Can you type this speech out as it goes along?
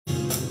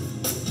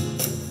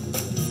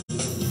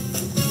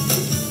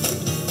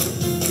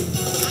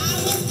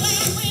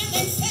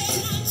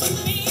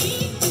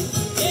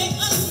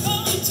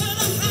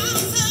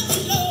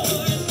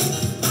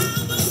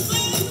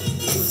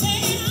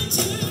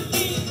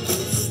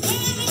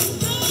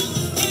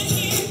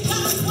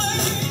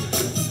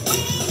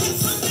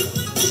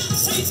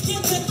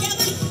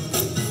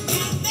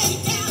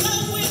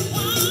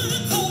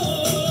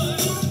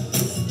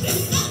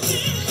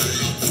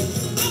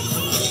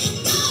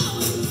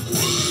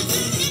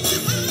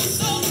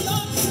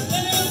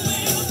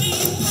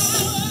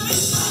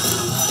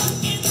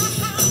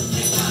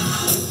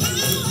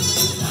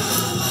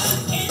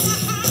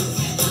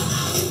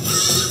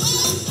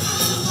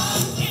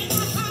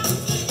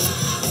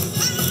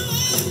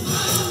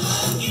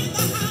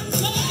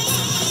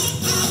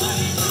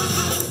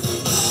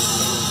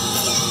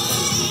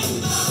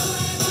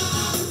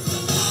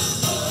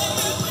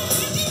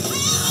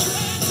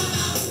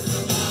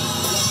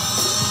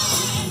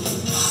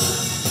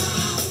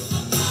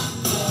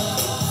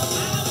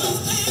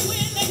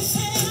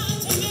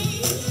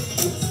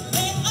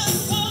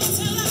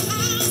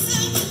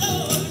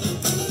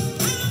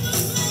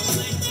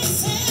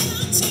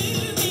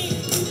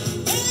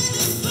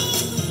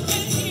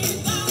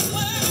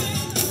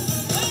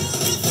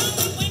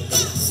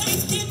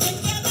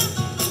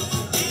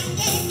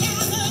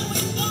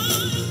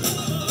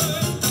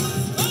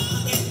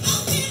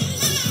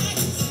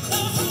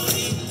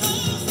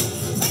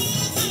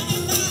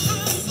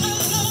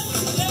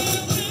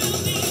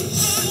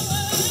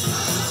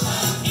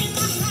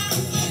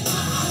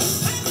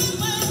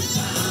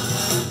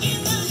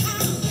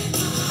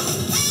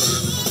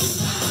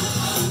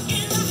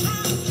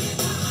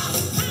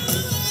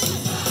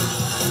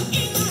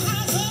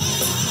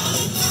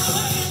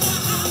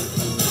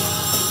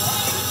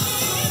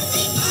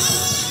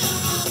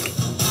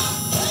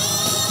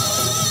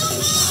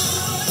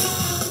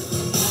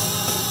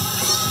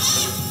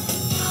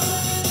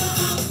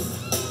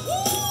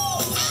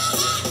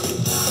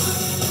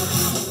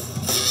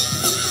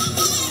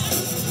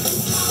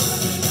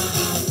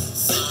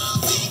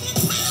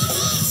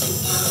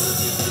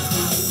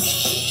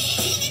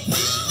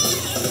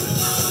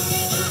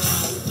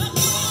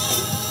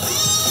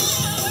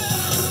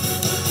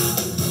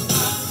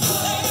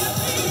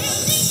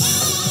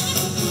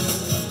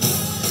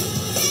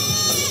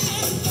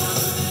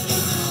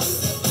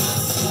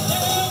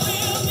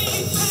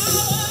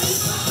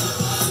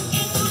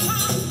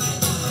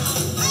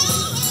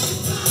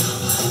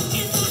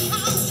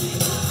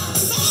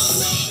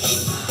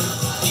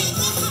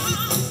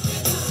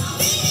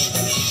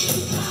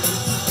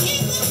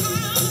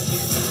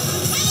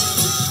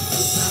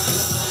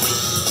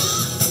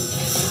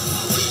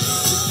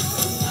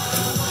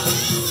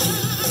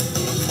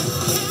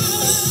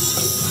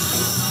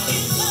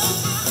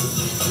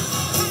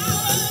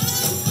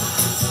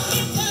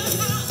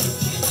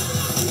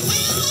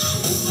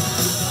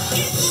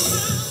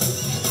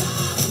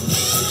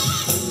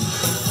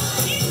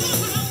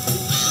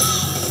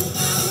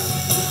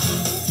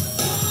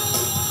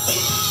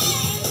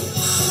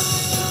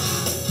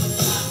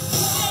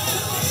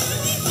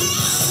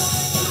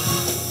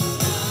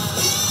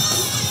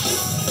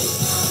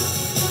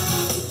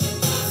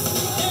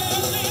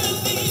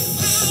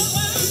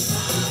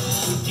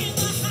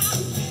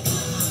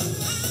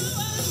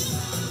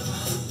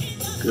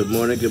Good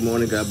morning, good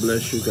morning. God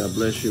bless you. God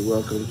bless you.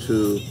 Welcome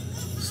to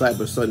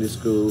Cypress Sunday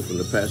School from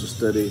the Pastor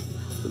Study,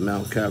 the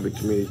Mount Calvary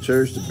Community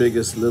Church, the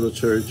biggest little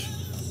church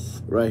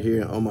right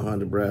here in Omaha,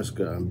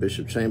 Nebraska. I'm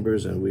Bishop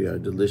Chambers, and we are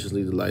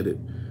deliciously delighted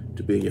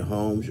to be in your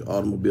homes, your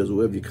automobiles,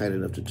 wherever you're kind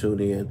enough to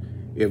tune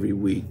in. Every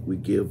week, we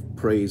give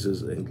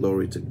praises and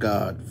glory to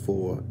God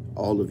for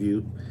all of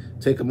you.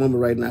 Take a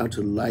moment right now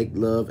to like,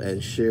 love,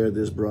 and share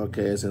this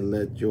broadcast, and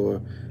let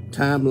your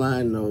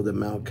timeline know that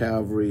Mount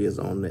Calvary is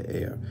on the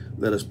air.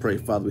 Let us pray.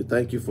 Father, we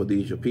thank you for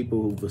these, your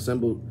people who've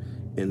assembled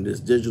in this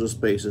digital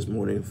space this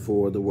morning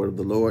for the word of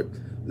the Lord.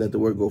 Let the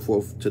word go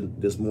forth to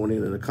this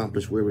morning and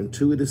accomplish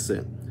whereunto it is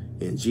sent.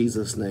 In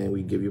Jesus' name,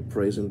 we give you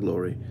praise and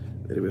glory.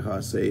 Let every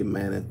heart say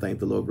amen and thank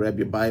the Lord. Grab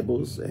your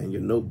Bibles and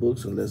your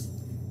notebooks and let's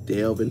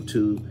delve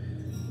into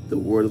the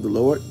word of the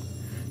Lord.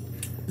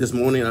 This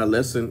morning, our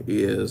lesson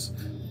is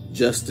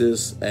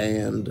justice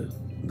and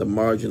the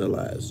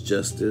marginalized.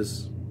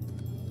 Justice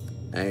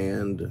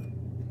and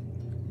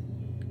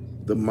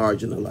the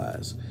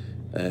marginalized.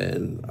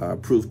 And our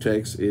proof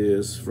text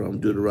is from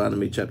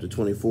Deuteronomy chapter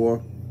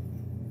 24,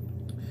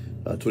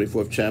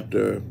 24th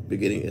chapter,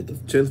 beginning at the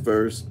 10th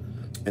verse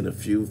and a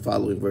few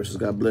following verses.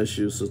 God bless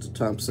you, Sister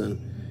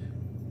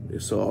Thompson. We're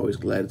so always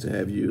glad to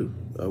have you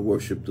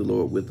worship the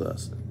Lord with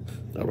us.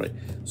 All right,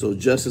 so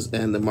justice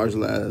and the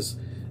marginalized.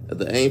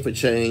 The aim for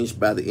change.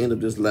 By the end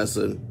of this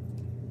lesson,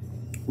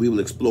 we will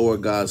explore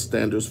God's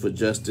standards for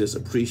justice,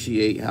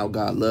 appreciate how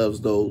God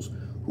loves those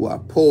who are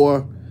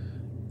poor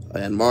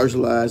and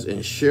marginalized,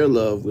 and share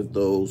love with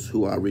those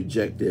who are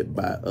rejected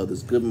by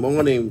others. Good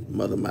morning,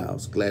 Mother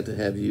Miles. Glad to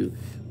have you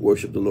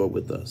worship the Lord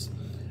with us.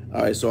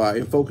 All right, so our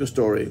in focus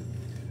story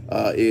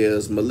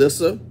is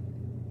Melissa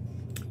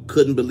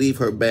couldn't believe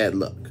her bad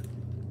luck.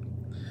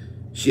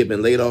 She had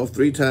been laid off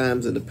 3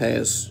 times in the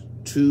past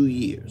 2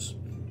 years.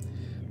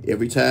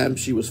 Every time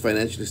she was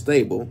financially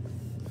stable,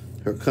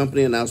 her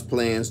company announced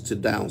plans to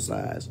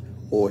downsize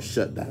or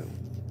shut down.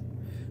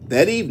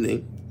 That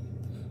evening,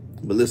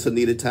 Melissa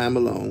needed time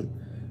alone,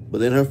 but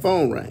then her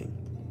phone rang.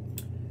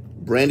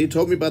 Brandy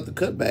told me about the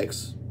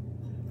cutbacks,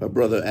 her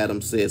brother Adam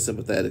said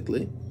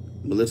sympathetically.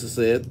 Melissa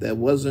said that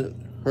wasn't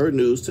her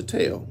news to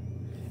tell,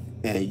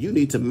 and you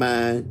need to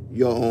mind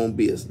your own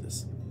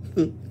business.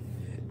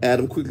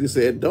 Adam quickly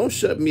said, don't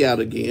shut me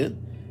out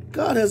again.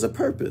 God has a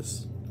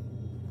purpose.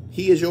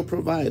 He is your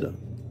provider,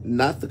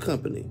 not the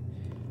company.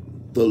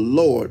 The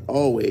Lord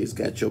always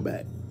got your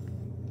back.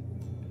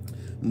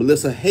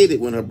 Melissa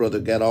hated when her brother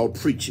got all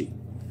preachy.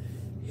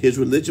 His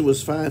religion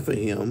was fine for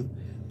him,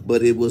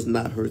 but it was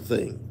not her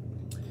thing.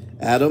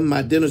 Adam,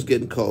 my dinner's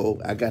getting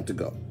cold. I got to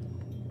go.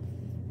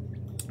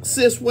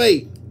 Sis,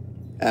 wait,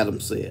 Adam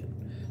said.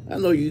 I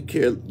know you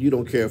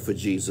don't care for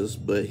Jesus,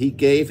 but he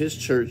gave his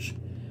church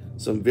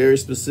some very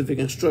specific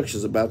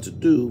instructions about to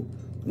do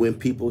when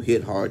people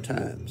hit hard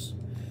times.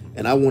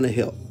 And I want to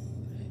help.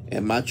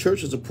 And my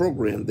church is a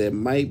program that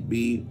might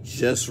be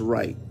just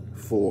right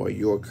for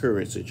your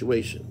current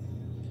situation.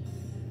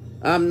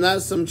 I'm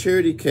not some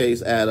charity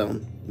case,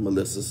 Adam,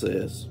 Melissa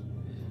says.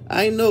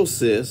 I know,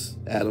 sis,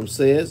 Adam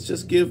says.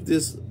 Just give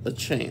this a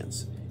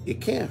chance. It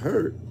can't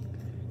hurt.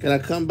 Can I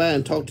come by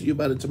and talk to you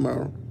about it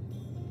tomorrow?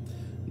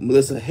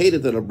 Melissa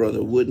hated that her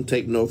brother wouldn't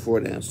take no for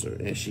an answer,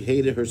 and she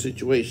hated her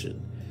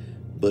situation.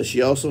 But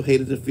she also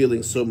hated the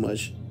feeling so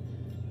much,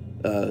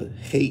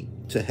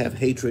 hate to have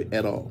hatred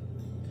at all.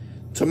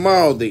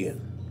 Tomorrow, then.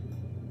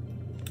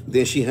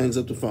 Then she hangs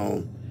up the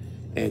phone,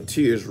 and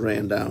tears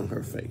ran down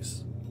her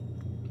face.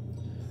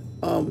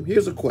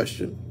 Here's a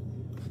question.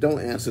 Don't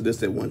answer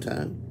this at one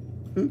time.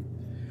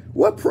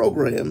 What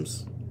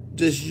programs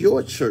does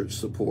your church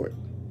support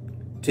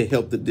to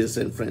help the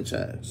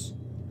disenfranchised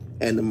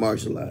and the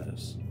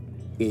marginalized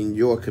in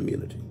your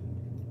community?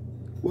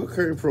 What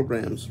current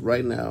programs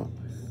right now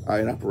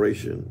are in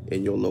operation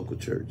in your local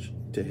church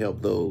to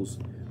help those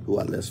who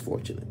are less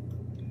fortunate?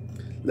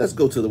 Let's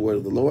go to the word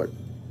of the Lord.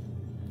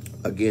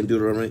 Again,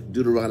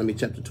 Deuteronomy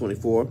chapter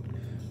 24,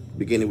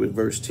 beginning with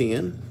verse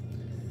 10.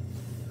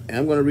 And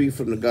I'm going to read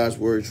from the God's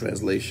Word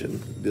translation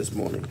this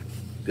morning.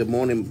 Good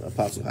morning,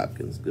 Apostle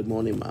Hopkins. Good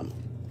morning, Mama.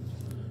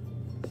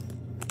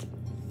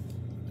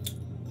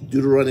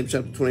 Deuteronomy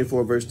chapter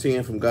 24, verse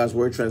 10 from God's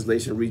Word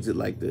translation reads it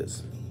like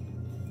this.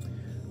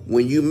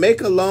 When you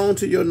make a loan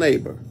to your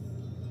neighbor,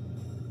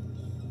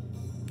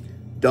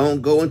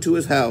 don't go into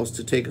his house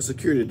to take a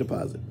security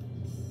deposit.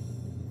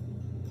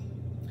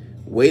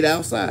 Wait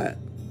outside,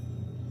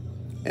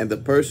 and the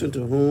person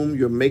to whom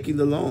you're making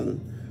the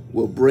loan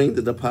will bring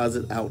the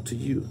deposit out to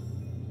you.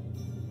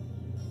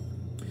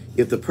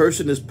 If the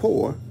person is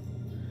poor,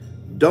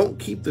 don't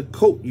keep the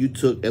coat you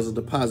took as a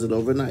deposit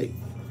overnight.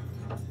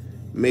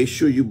 Make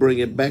sure you bring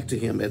it back to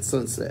him at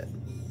sunset.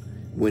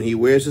 When he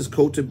wears his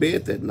coat to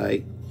bed that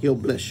night, he'll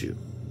bless you.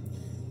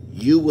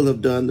 You will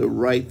have done the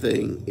right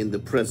thing in the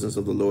presence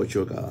of the Lord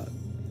your God.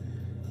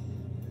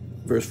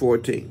 Verse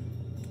 14.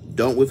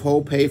 Don't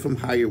withhold pay from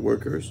hired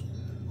workers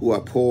who are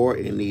poor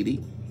and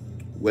needy,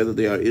 whether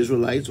they are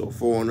Israelites or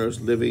foreigners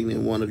living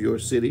in one of your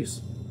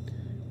cities.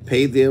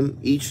 Pay them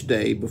each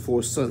day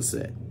before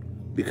sunset,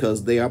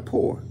 because they are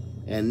poor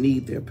and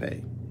need their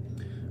pay.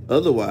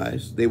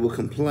 Otherwise, they will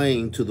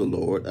complain to the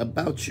Lord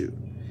about you,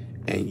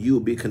 and you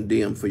will be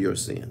condemned for your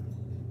sin.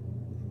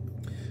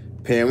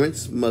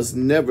 Parents must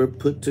never be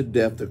put to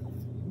death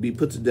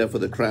for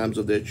the crimes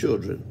of their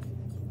children,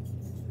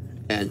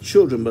 and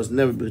children must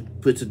never be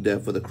put to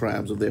death for the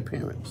crimes of their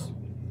parents.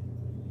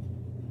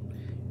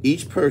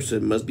 Each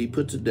person must be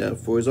put to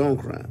death for his own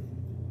crime.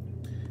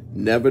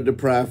 Never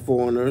deprive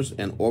foreigners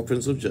and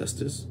orphans of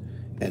justice,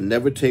 and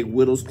never take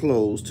widows'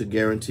 clothes to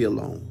guarantee a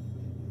loan.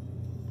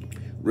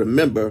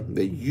 Remember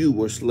that you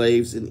were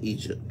slaves in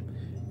Egypt,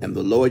 and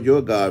the Lord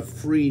your God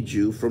freed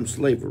you from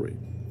slavery.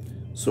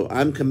 So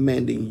I'm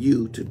commanding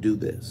you to do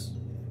this.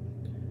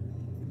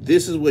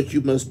 This is what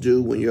you must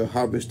do when you're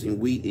harvesting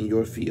wheat in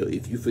your field.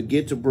 If you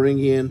forget to bring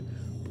in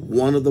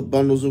one of the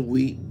bundles of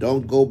wheat,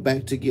 don't go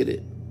back to get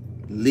it.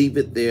 Leave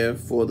it there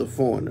for the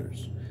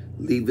foreigners.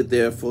 Leave it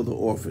there for the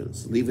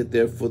orphans. Leave it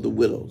there for the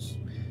widows.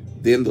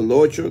 Then the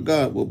Lord your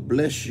God will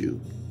bless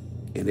you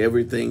in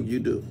everything you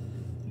do.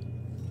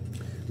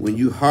 When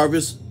you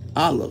harvest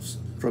olives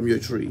from your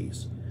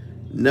trees,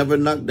 never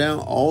knock down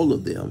all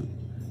of them.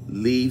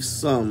 Leave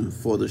some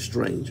for the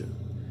stranger.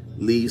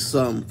 Leave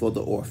some for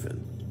the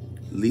orphan.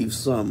 Leave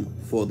some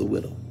for the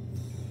widow.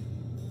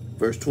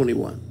 Verse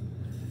 21.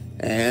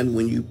 And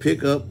when you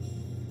pick up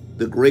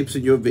the grapes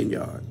in your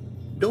vineyard,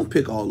 don't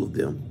pick all of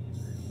them.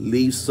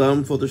 Leave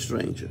some for the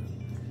stranger.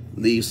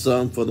 Leave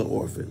some for the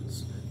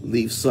orphans.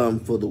 Leave some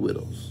for the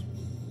widows.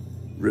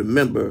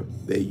 Remember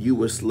that you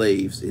were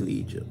slaves in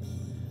Egypt.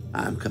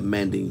 I'm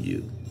commanding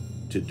you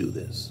to do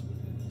this.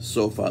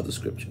 So far the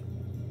scripture.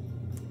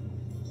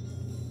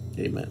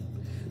 Amen.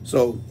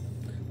 So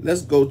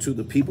let's go to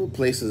the people,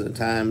 places, and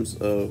times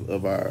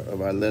of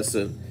our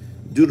lesson.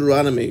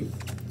 Deuteronomy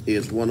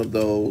is one of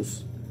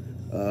those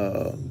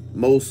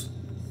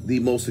the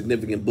most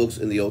significant books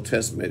in the Old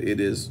Testament.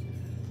 It is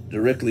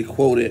directly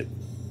quoted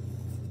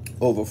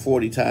over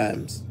 40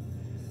 times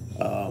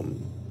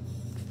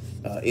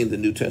in the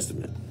New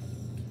Testament,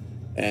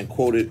 and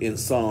quoted in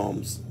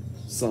Psalms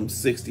some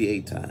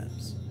 68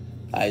 times.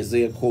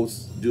 Isaiah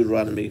quotes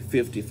Deuteronomy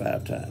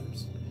 55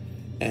 times.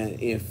 And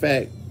in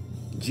fact,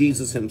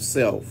 Jesus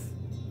himself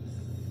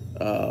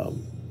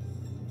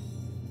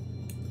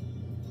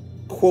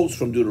quotes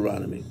from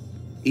Deuteronomy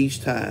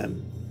each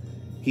time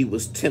he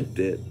was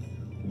tempted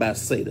by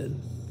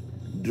Satan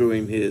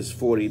during his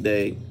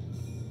 40-day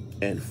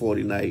and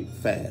 40-night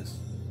fast.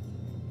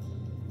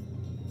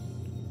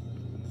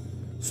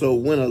 So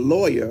when a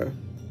lawyer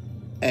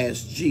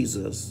asked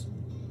Jesus,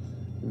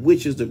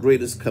 which is the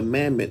greatest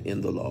commandment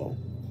in the law,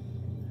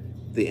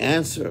 the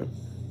answer,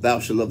 thou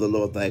shalt love the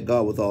Lord thy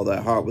God with all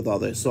thy heart, with all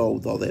thy soul,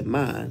 with all thy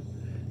mind.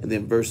 And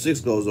then verse 6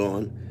 goes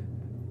on,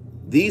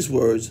 these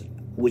words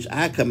which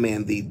I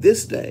command thee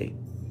this day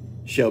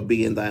shall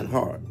be in thine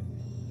heart.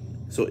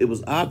 So it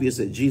was obvious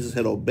that Jesus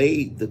had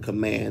obeyed the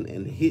command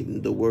and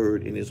hidden the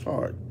word in his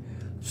heart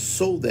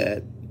so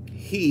that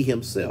he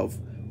himself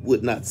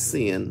would not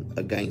sin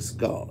against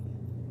God.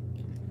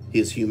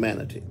 His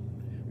humanity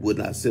would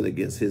not sin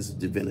against his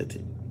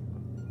divinity.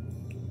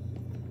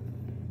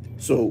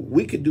 So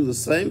we could do the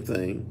same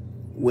thing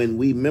when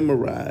we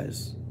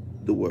memorize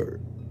the word,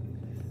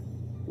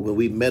 when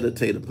we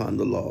meditate upon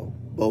the law,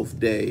 both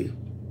day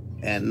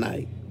and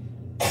night,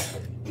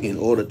 in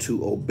order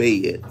to obey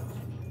it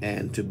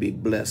and to be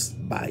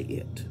blessed by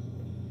it.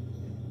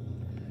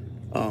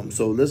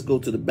 So let's go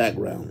to the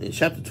background. In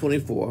chapter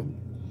 24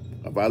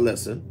 of our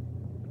lesson,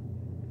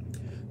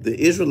 the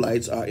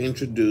Israelites are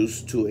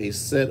introduced to a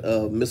set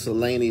of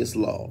miscellaneous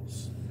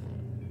laws,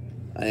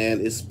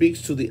 and it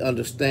speaks to the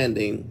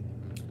understanding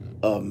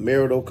of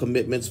marital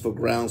commitments for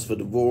grounds for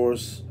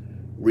divorce,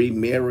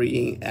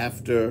 remarrying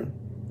after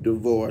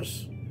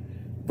divorce.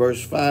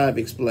 Verse 5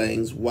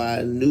 explains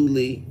why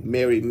newly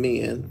married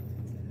men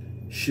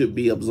should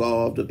be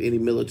absolved of any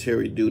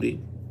military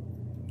duty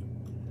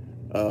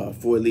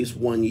for at least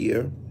 1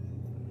 year.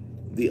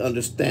 The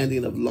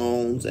understanding of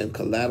loans and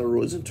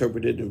collateral is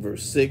interpreted in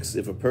verse 6.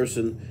 If a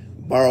person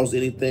borrows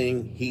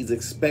anything, he's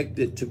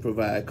expected to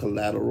provide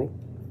collateral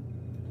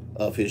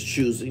of his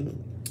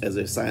choosing as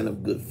a sign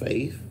of good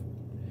faith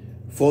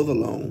for the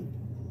loan.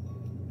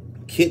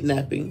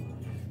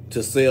 Kidnapping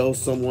to sell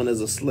someone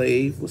as a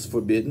slave was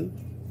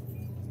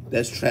forbidden.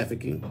 That's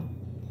trafficking.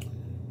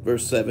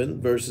 Verse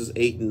 7, verses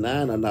 8 and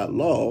 9 are not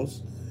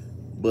laws,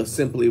 but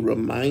simply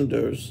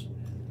reminders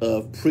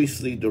of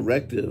priestly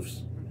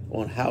directives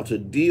on how to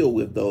deal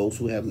with those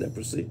who have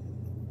leprosy.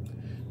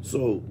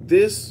 So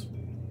this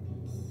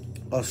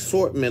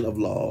assortment of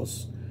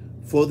laws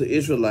for the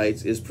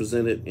Israelites is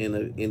presented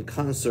in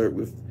concert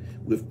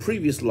with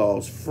previous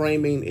laws,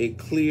 framing a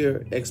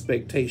clear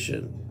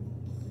expectation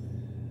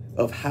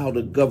of how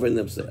to govern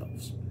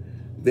themselves,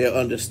 their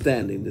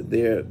understanding,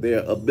 their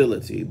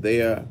ability,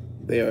 their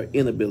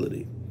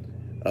inability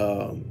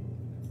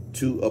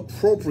to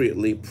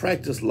appropriately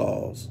practice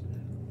laws.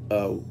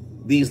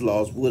 These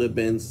laws would have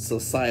been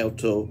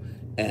societal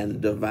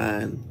and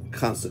divine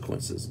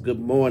consequences. Good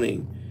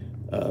morning,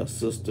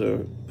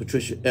 Sister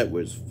Patricia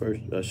Edwards,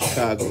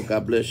 Chicago.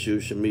 God bless you.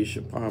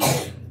 Shamisha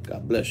Palmer.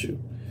 God bless you.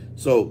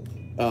 So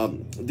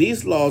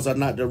these laws are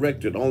not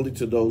directed only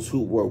to those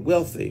who were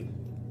wealthy,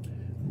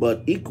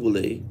 but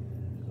equally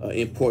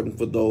important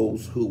for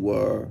those who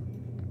were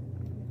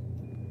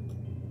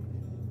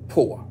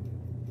poor,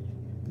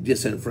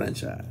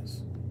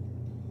 disenfranchised.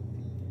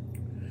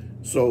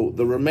 So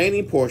the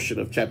remaining portion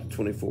of chapter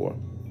 24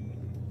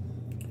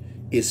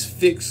 is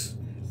fixed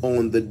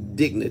on the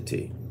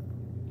dignity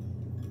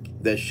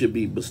that should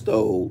be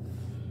bestowed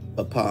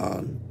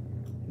upon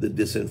the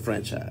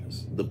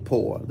disenfranchised, the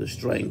poor, the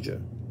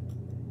stranger,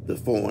 the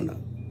foreigner,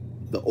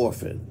 the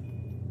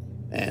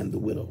orphan, and the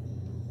widow.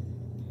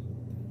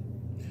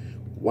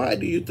 Why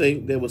do you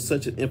think there was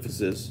such an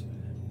emphasis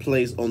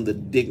placed on the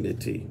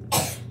dignity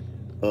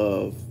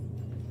of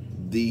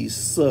these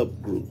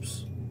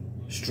subgroups,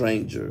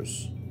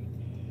 strangers,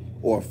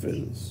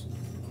 orphans,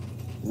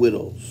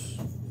 widows,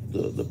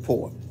 the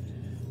poor?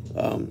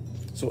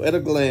 So at a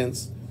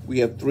glance, we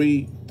have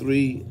three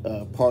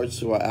parts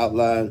to our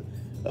outline.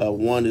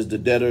 One is the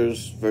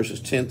debtors, verses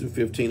 10 through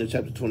 15 of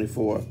chapter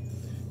 24.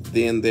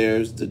 Then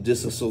there's the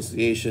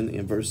disassociation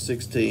in verse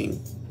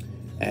 16.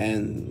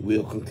 And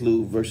we'll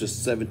conclude verses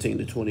 17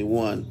 to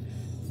 21,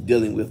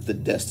 dealing with the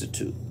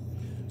destitute.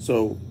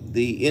 So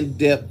the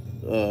in-depth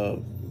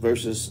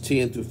verses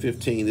 10 through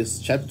 15, this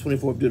is chapter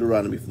 24 of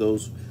Deuteronomy for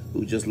those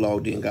who just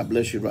logged in. God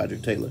bless you, Roger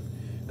Taylor.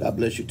 God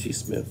bless you, T.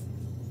 Smith.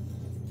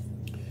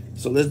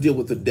 So let's deal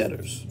with the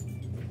debtors.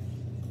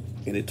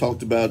 And it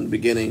talked about in the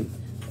beginning,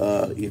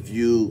 if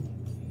you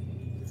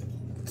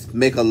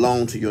make a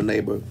loan to your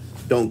neighbor,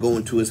 don't go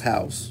into his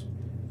house,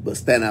 but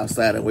stand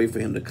outside and wait for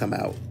him to come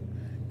out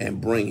and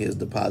bring his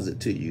deposit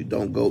to you.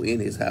 Don't go in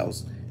his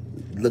house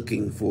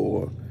looking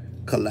for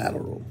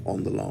collateral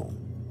on the loan.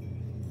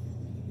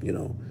 You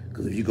know,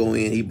 because if you go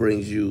in, he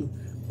brings you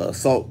a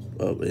salt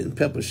and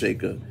pepper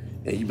shaker,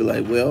 and you be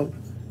like, well,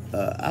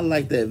 I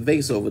like that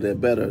vase over there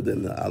better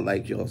than I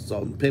like your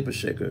salt and pepper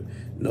shaker.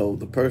 No,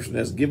 the person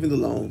that's giving the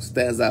loan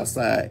stands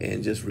outside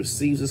and just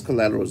receives his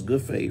collateral as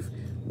good faith,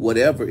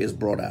 whatever is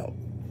brought out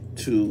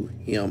to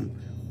him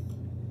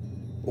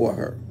or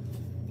her.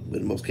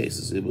 But in most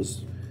cases, it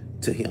was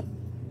to him.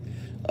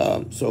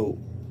 So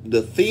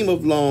the theme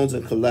of loans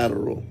and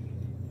collateral,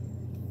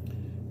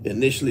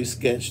 initially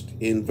sketched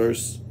in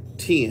verse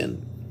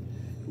 10,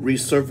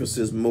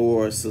 resurfaces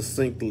more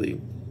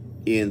succinctly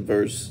in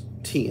verse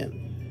 10.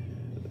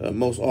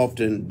 Most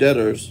often,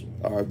 debtors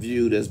are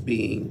viewed as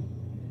being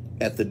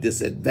at the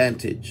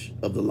disadvantage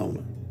of the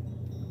loaner.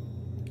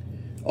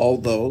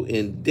 Although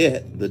in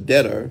debt, the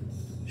debtor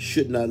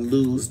should not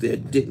lose their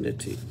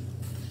dignity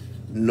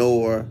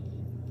nor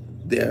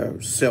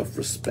their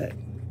self-respect.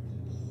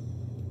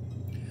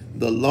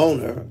 The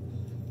loaner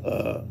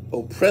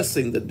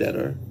oppressing the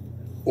debtor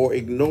or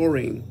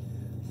ignoring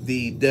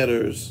the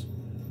debtor's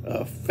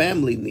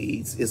family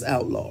needs is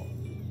outlawed.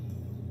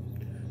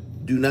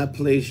 Do not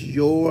place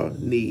your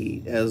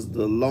need as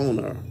the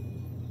loaner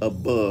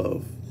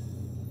above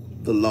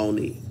the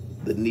loanee,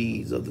 the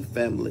needs of the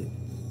family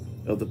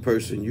of the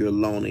person you're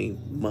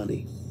loaning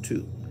money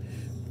to.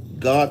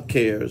 God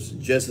cares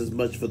just as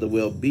much for the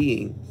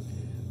well-being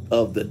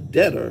of the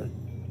debtor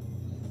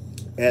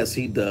as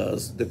he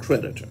does the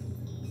creditor.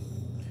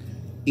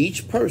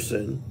 Each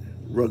person,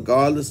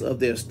 regardless of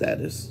their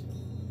status,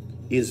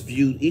 is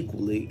viewed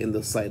equally in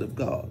the sight of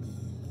God.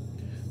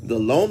 The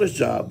loaner's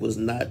job was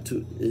not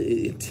to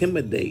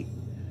intimidate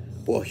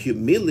or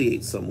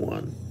humiliate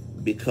someone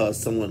because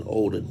someone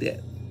owed a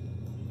debt.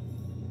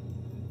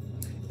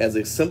 As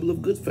a symbol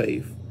of good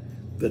faith,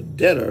 the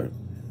debtor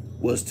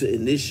was to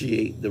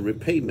initiate the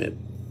repayment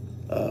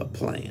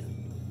plan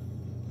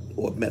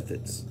or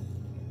methods.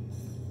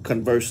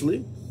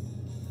 Conversely,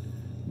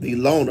 the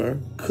loaner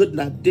could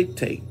not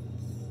dictate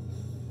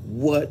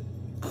what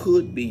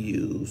could be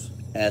used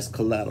as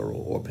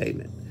collateral or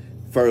payment.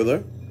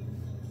 Further,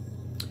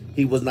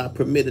 he was not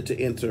permitted to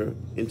enter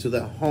into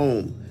the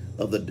home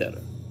of the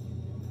debtor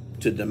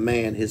to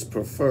demand his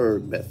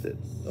preferred method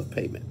of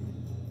payment.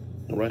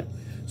 All right?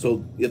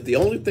 So if the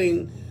only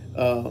thing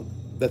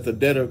that the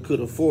debtor could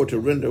afford to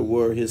render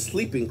were his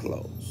sleeping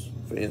clothes,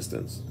 for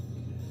instance,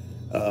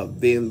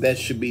 then that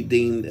should be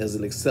deemed as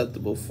an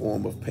acceptable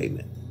form of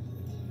payment.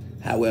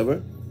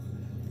 However,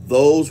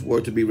 those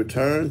were to be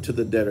returned to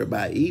the debtor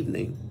by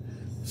evening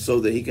so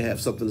that he could have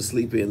something to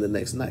sleep in the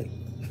next night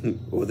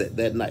or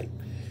that night.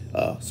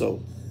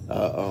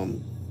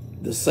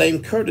 The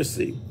same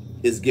courtesy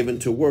is given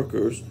to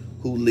workers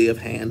who live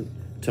hand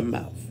to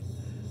mouth.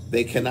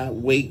 They cannot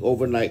wait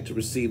overnight to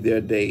receive their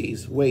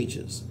day's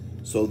wages,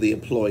 so the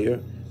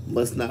employer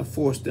must not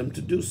force them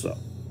to do so.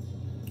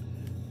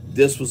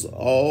 This was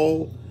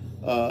all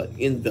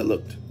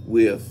enveloped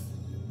with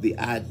the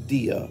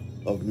idea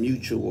of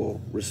mutual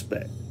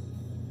respect.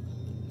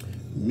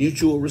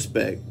 Mutual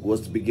respect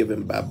was to be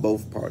given by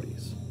both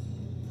parties,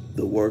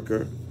 the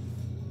worker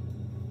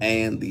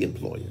and the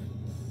employer.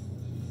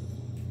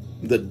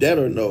 The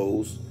debtor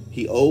knows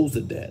he owes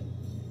the debt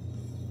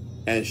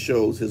and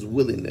shows his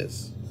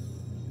willingness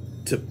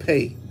to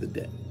pay the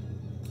debt.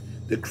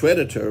 The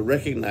creditor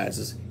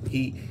recognizes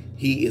he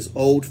is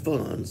owed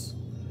funds,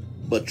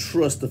 but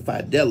trust the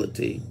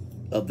fidelity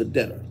of the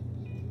debtor.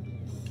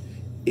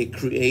 It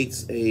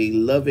creates a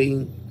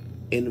loving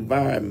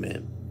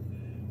environment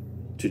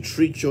to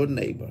treat your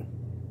neighbor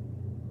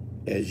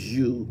as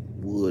you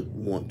would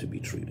want to be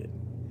treated.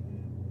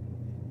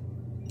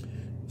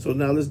 So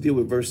now let's deal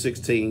with verse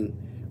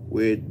 16,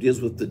 where it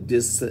deals with the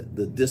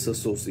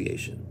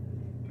disassociation.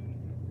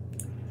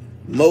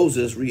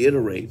 Moses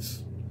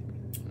reiterates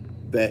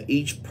that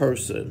each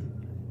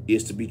person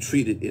is to be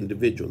treated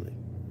individually.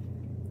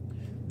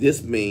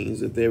 This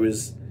means that there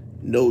is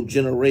no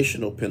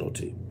generational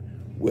penalty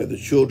where the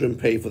children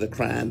pay for the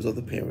crimes of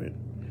the parent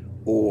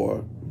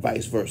or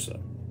vice versa.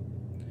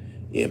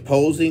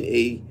 Imposing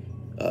a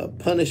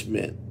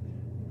punishment,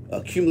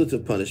 a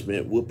cumulative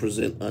punishment, will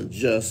present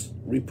unjust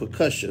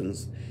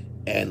repercussions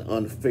and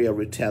unfair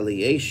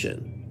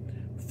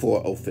retaliation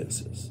for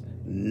offenses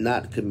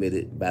not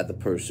committed by the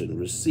person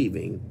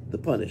receiving the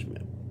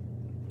punishment.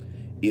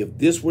 If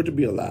this were to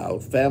be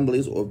allowed,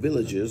 families or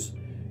villages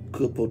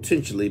could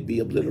potentially be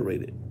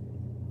obliterated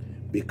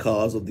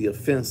because of the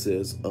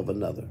offenses of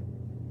another.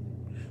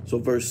 So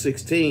verse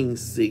 16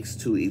 seeks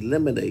to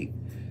eliminate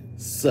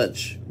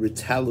such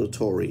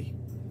retaliatory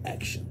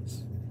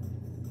actions.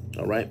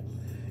 All right?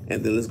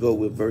 And then let's go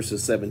with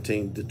verses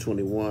 17 to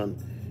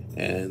 21,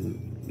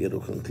 and it'll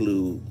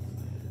conclude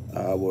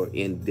our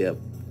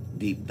in-depth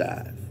deep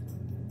dive.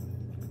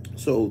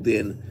 So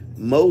then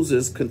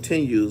Moses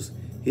continues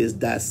his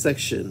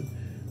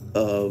dissection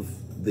of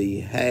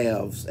the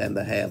haves and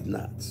the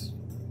have-nots.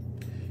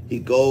 He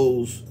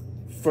goes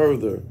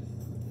further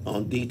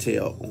on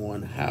detail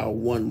on how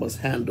one must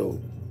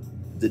handle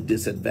the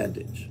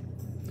disadvantage.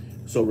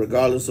 So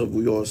regardless of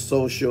your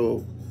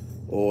social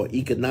or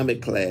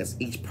economic class,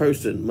 each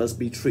person must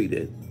be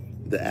treated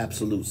the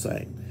absolute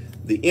same.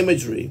 The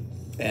imagery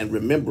and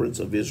remembrance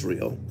of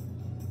Israel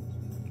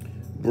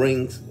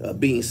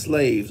being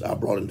slaves are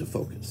brought into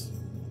focus.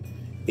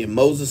 In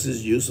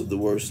Moses' use of the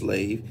word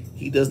slave,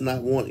 he does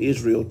not want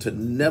Israel to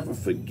never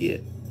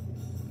forget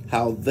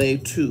how they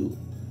too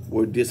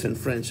were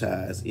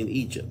disenfranchised in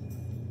Egypt,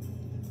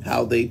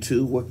 how they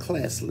too were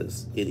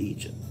classless in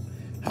Egypt,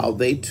 how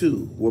they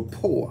too were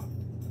poor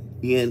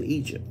in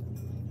Egypt.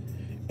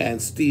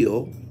 And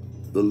still,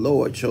 the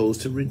Lord chose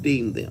to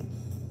redeem them.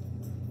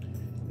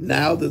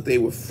 Now that they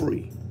were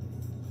free,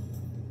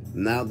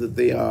 now that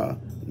they are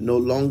no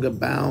longer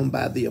bound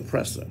by the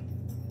oppressor,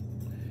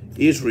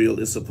 Israel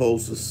is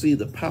supposed to see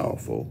the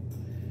powerful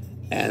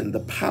and the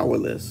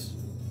powerless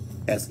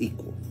as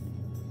equal.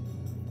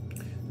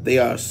 They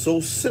are so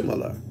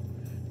similar,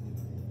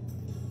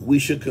 we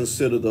should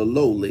consider the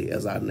lowly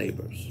as our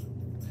neighbors.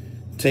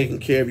 Taking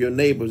care of your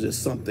neighbors is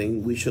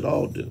something we should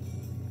all do,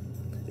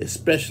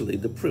 especially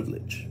the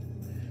privileged.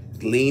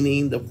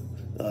 Gleaning,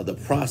 the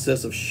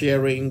process of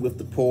sharing with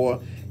the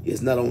poor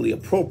is not only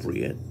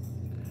appropriate,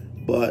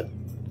 but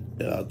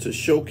to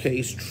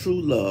showcase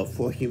true love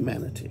for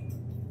humanity.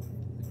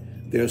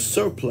 Their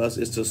surplus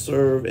is to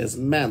serve as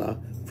manna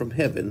from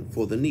heaven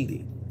for the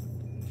needy.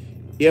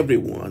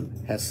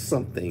 Everyone has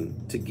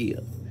something to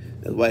give.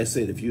 That's why I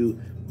said, if you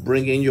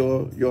bring in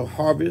your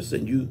harvest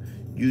and you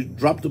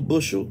drop the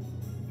bushel,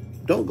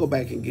 don't go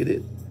back and get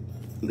it.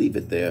 Leave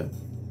it there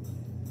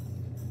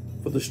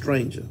for the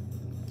stranger.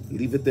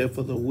 Leave it there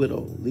for the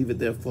widow. Leave it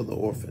there for the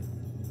orphan.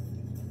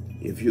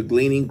 If you're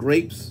gleaning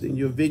grapes in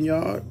your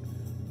vineyard,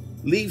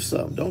 leave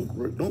some.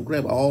 Don't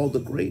grab all the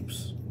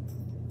grapes.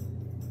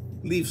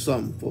 Leave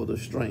some for the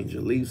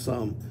stranger. Leave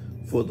some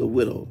for the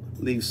widow.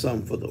 Leave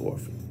some for the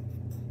orphan.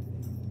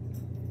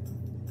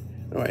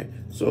 All right,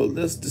 so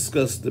let's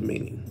discuss the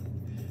meaning,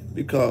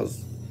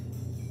 because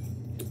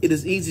it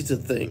is easy to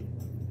think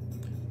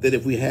that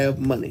if we have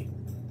money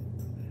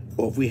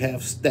or if we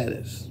have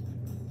status,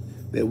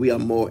 that we are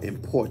more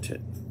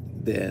important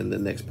than the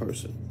next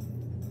person.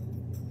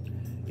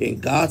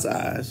 In God's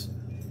eyes,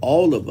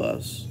 all of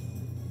us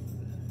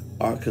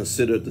are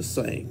considered the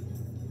same,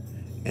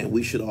 and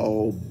we should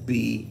all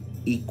be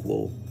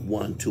equal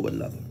one to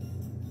another.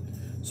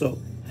 So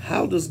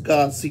how does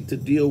God seek to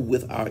deal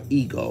with our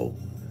ego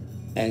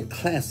and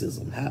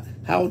classism?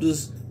 How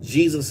does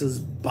Jesus's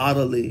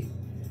bodily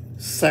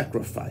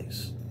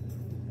sacrifice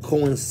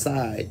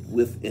coincide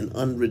with an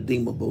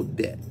unredeemable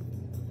debt?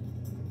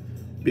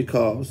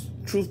 Because,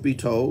 truth be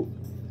told,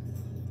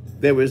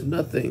 there is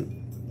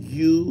nothing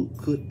you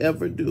could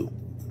ever do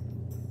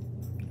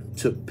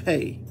to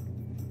pay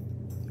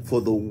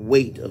for the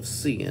weight of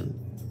sin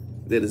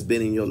that has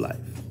been in your life.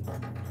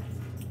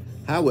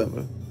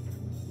 However,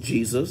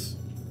 Jesus,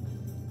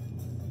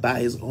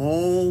 by his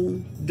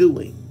own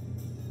doing,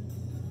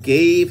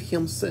 gave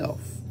himself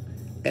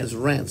as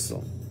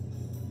ransom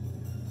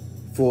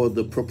for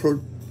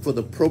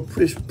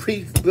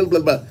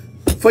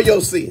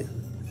your sin.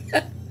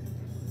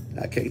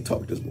 I can't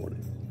talk this morning.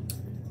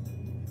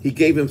 He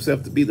gave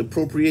himself to be the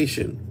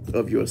propitiation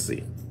of your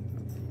sin.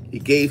 He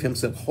gave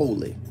himself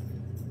wholly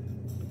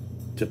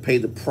to pay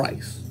the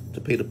price,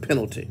 to pay the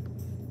penalty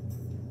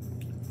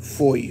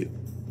for you.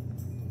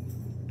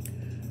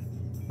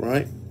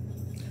 Right?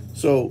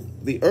 So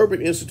the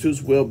Urban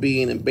Institute's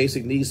Wellbeing and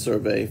Basic Needs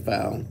Survey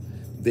found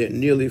that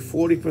nearly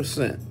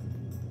 40%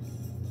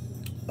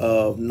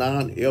 of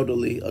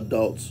non-elderly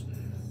adults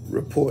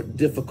report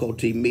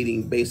difficulty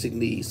meeting basic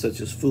needs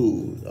such as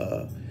food,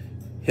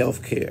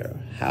 health care,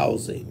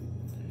 housing,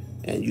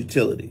 and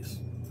utilities.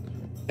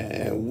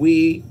 And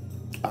we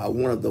are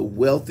one of the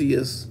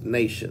wealthiest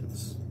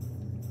nations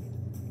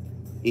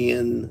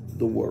in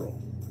the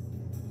world.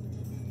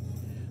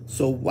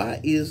 So why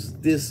is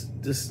this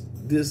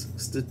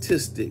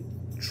statistic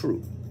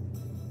true?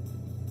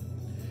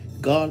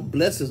 God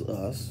blesses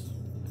us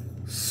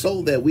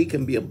so that we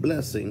can be a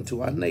blessing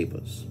to our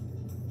neighbors.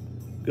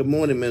 Good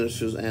morning,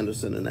 Ministers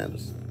Anderson and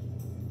Anderson.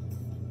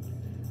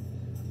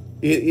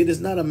 It is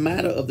not a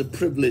matter of the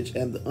privileged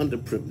and the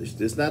underprivileged.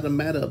 It's not a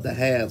matter of the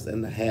haves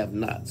and the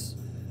have-nots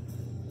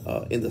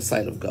in the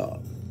sight of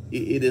God.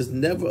 It is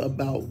never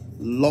about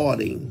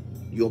lauding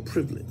your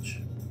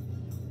privilege,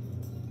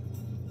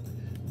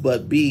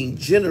 but being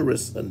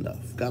generous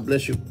enough, God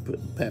bless you,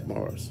 Pat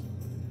Morris,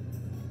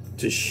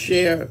 to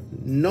share,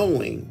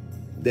 knowing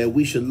that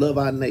we should love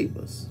our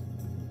neighbors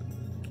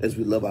as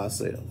we love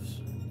ourselves.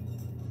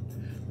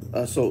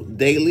 So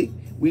daily,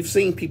 we've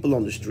seen people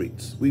on the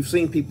streets. We've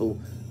seen people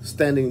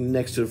standing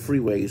next to the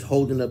freeways,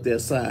 holding up their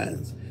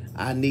signs.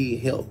 I need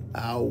help.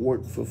 I'll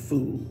work for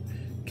food.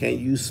 Can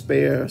you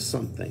spare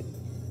something?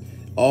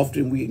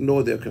 Often we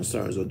ignore their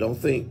concerns or don't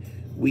think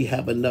we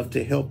have enough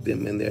to help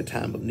them in their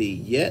time of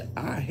need. Yet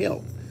our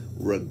help,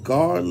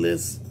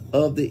 regardless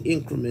of the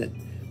increment,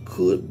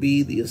 could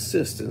be the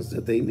assistance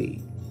that they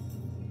need.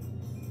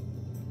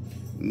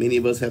 Many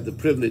of us have the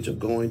privilege of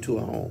going to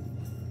a home,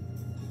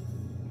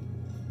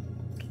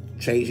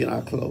 changing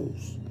our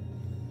clothes.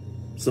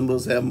 Some of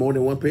us have more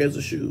than one pair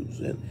of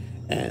shoes,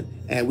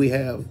 and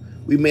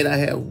we may not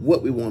have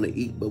what we want to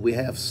eat, but we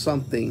have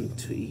something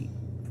to eat.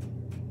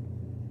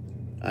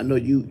 I know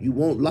you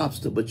want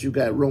lobster, but you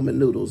got Roman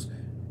noodles.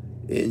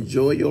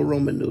 Enjoy your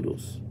Roman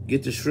noodles.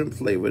 Get the shrimp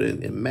flavored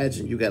and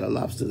imagine you got a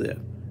lobster there.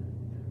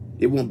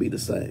 It won't be the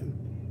same,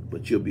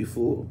 but you'll be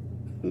full.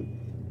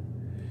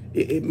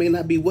 It may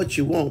not be what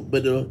you want,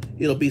 but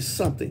it'll be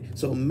something.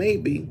 So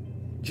maybe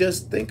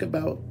just think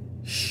about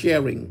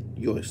sharing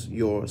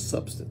your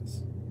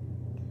substance.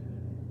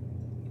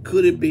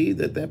 Could it be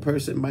that that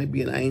person might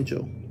be an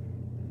angel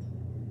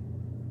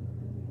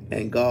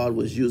and God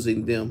was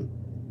using them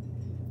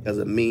as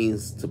a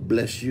means to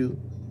bless you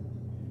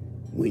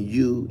when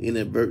you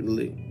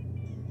inadvertently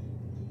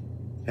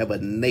have a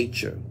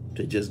nature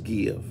to just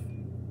give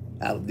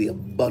out of the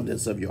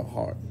abundance of your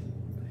heart,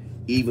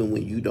 even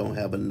when you don't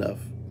have enough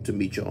to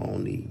meet your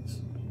own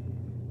needs?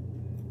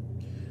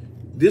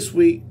 This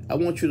week, I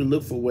want you to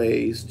look for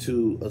ways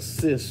to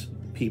assist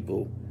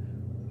people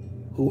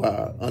who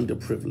are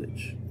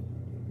underprivileged,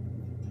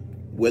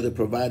 whether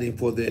providing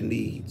for their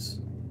needs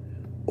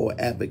or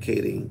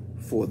advocating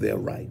for their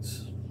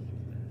rights.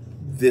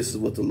 This is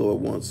what the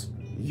Lord wants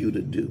you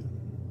to do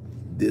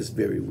this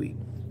very week.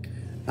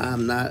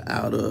 I'm not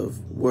out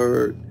of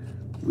word.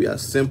 We are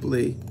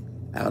simply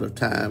out of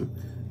time.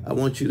 I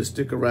want you to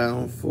stick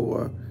around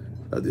for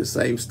the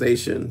same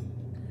station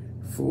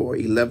for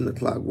 11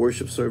 o'clock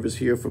worship service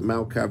here from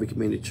Mount Calvary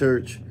Community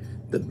Church,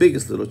 the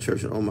biggest little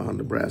church in Omaha,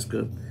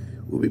 Nebraska.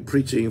 We'll be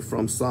preaching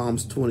from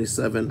Psalms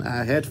 27.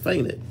 I had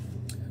fainted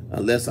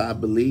unless I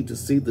believed to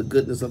see the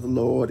goodness of the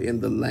Lord in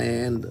the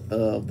land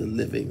of the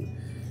living.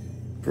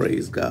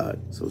 Praise God.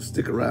 So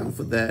stick around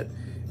for that.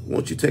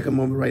 Won't you take a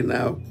moment right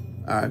now?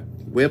 Our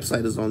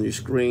website is on your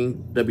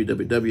screen,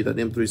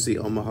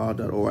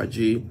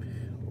 www.m3comaha.org,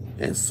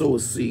 and sow a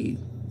seed.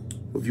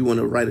 If you want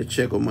to write a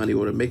check or money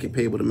order, make it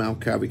payable to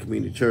Mount Calvary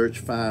Community Church,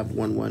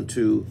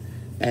 5112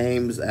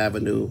 Ames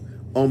Avenue,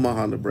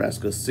 Omaha,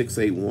 Nebraska,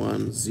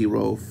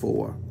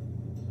 68104.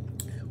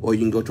 Or you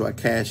can go to our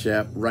Cash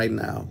App right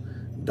now,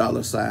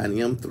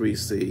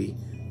 $M3C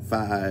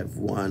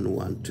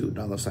 5112,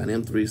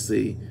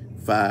 $M3C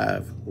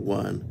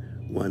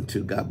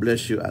 5112. God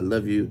bless you. I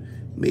love you.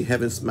 May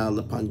heaven smile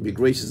upon you, be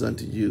gracious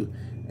unto you,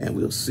 and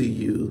we'll see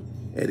you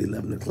at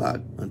 11 o'clock.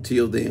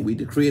 Until then, we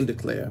decree and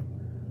declare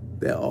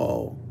that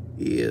all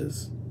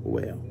is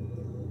well.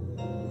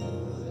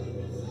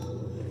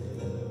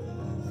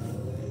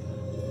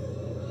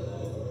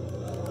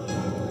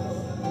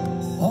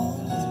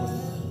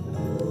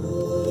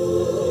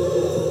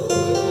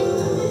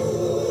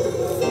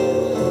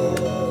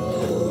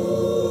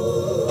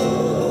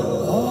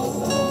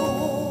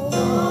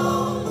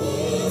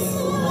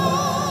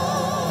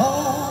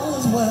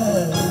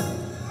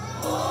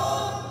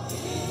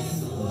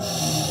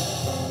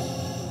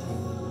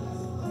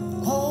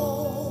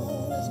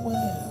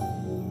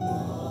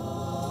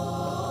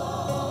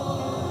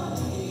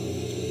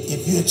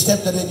 If you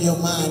accept it in your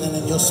mind and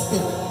in your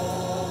spirit,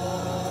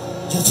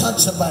 just touch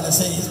somebody and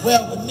say, it's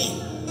well with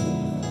me.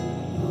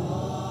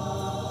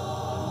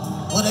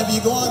 Whatever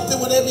you're going through,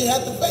 whatever you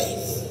have to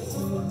face,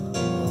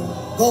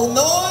 go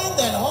knowing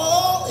that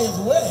all is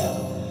well.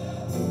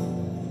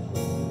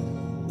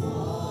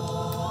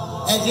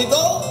 As you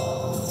go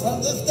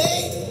from this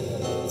day,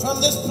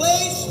 from this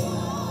place,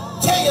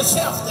 tell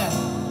yourself that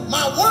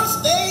my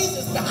worst days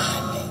is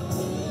behind me.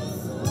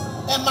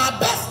 and my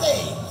best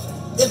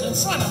days is in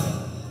front of me.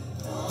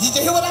 Did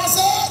you hear what I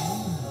said?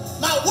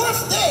 My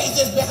worst days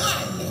is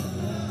behind me,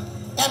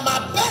 and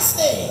my best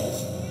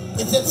days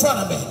is in front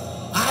of me.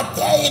 I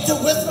dare you to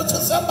whisper to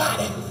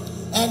somebody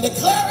and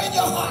declare in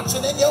your hearts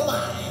and in your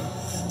mind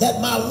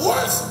that my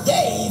worst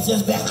days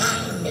is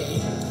behind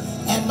me,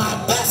 and my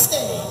best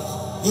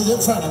days is in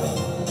front of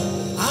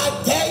me.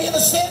 I dare you to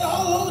say it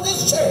all over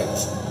this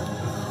church.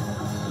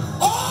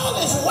 All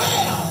is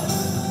well